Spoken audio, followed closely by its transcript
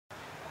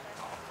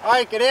All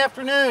right, good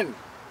afternoon.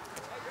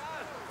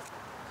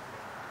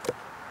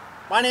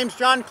 My name's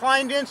John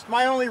Kleindienst.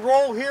 My only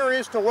role here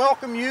is to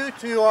welcome you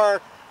to our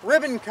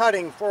ribbon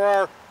cutting for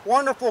our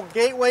wonderful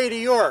Gateway to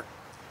York.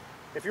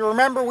 If you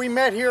remember, we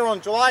met here on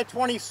July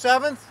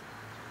 27th,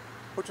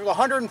 which was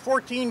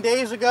 114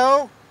 days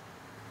ago,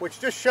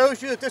 which just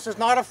shows you that this is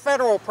not a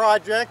federal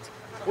project.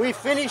 We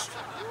finished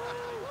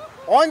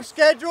on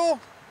schedule,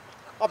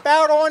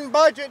 about on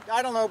budget.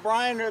 I don't know,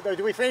 Brian, did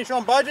we finish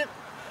on budget?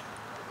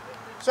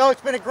 So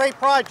it's been a great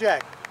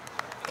project.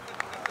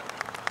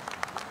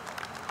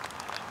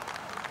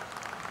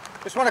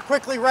 Just want to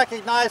quickly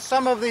recognize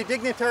some of the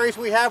dignitaries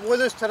we have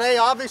with us today.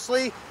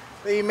 Obviously,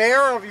 the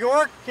Mayor of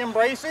York, Kim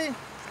Bracey.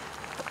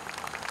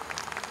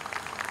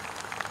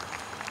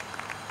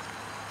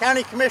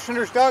 County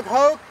Commissioners Doug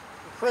Hoke,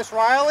 Chris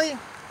Riley,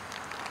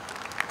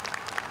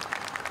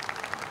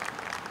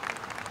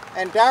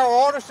 and Darrell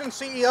Alderson,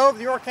 CEO of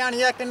the York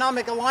County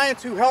Economic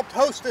Alliance, who helped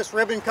host this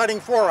ribbon cutting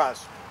for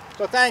us.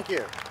 So thank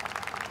you.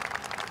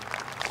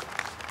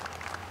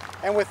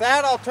 And with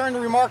that, I'll turn the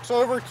remarks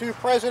over to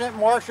President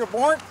Marsha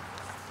Bornt.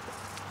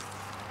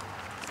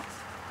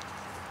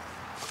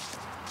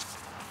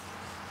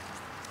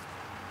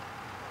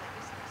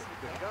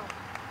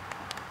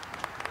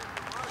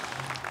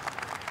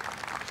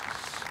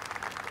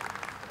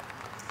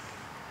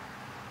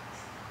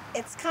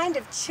 It's kind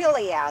of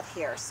chilly out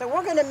here, so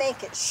we're going to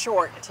make it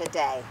short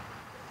today.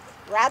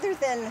 Rather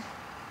than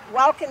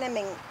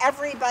welcoming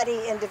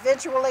everybody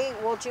individually,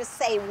 we'll just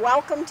say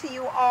welcome to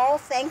you all.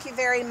 Thank you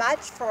very much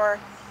for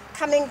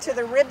coming to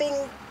the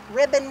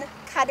ribbon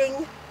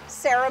cutting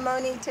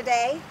ceremony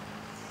today.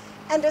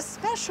 And a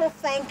special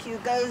thank you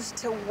goes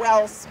to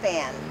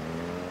WellSpan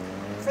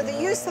for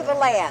the use of the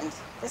land.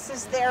 This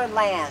is their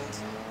land.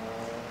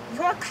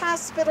 York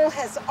Hospital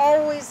has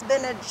always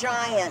been a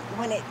giant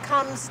when it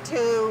comes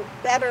to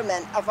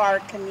betterment of our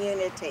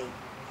community.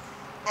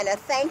 And a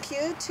thank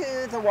you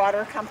to the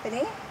water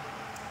company.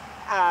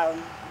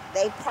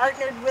 They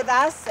partnered with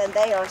us, and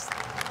they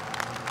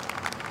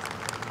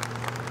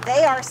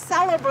are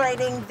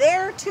celebrating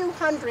their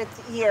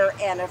 200th year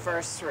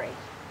anniversary.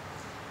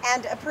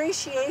 And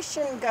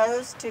appreciation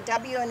goes to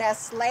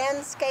W&S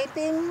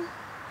Landscaping.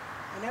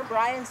 I know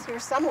Brian's here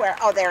somewhere.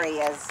 Oh, there he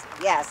is.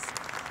 Yes.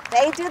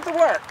 They did the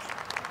work.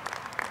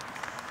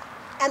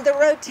 And the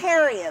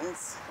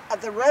Rotarians of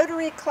the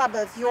Rotary Club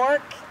of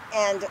York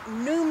and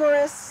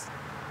numerous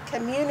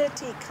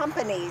community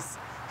companies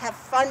have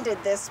funded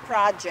this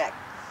project.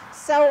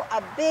 So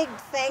a big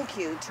thank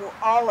you to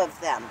all of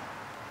them.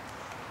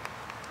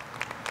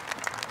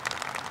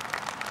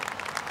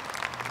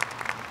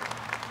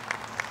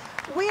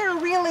 We're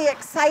really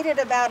excited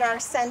about our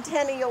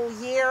centennial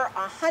year,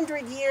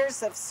 100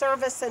 years of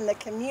service in the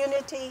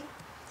community.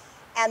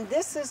 And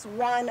this is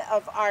one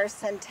of our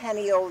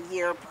centennial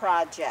year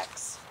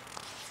projects.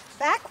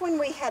 Back when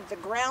we had the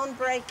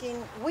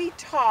groundbreaking, we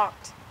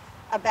talked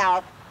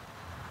about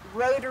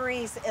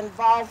Rotary's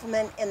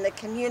involvement in the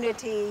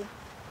community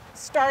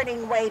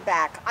starting way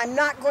back. I'm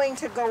not going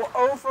to go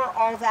over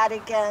all that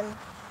again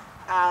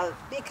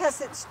because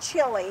it's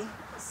chilly.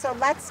 So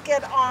let's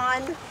get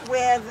on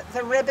with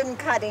the ribbon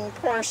cutting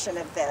portion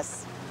of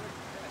this.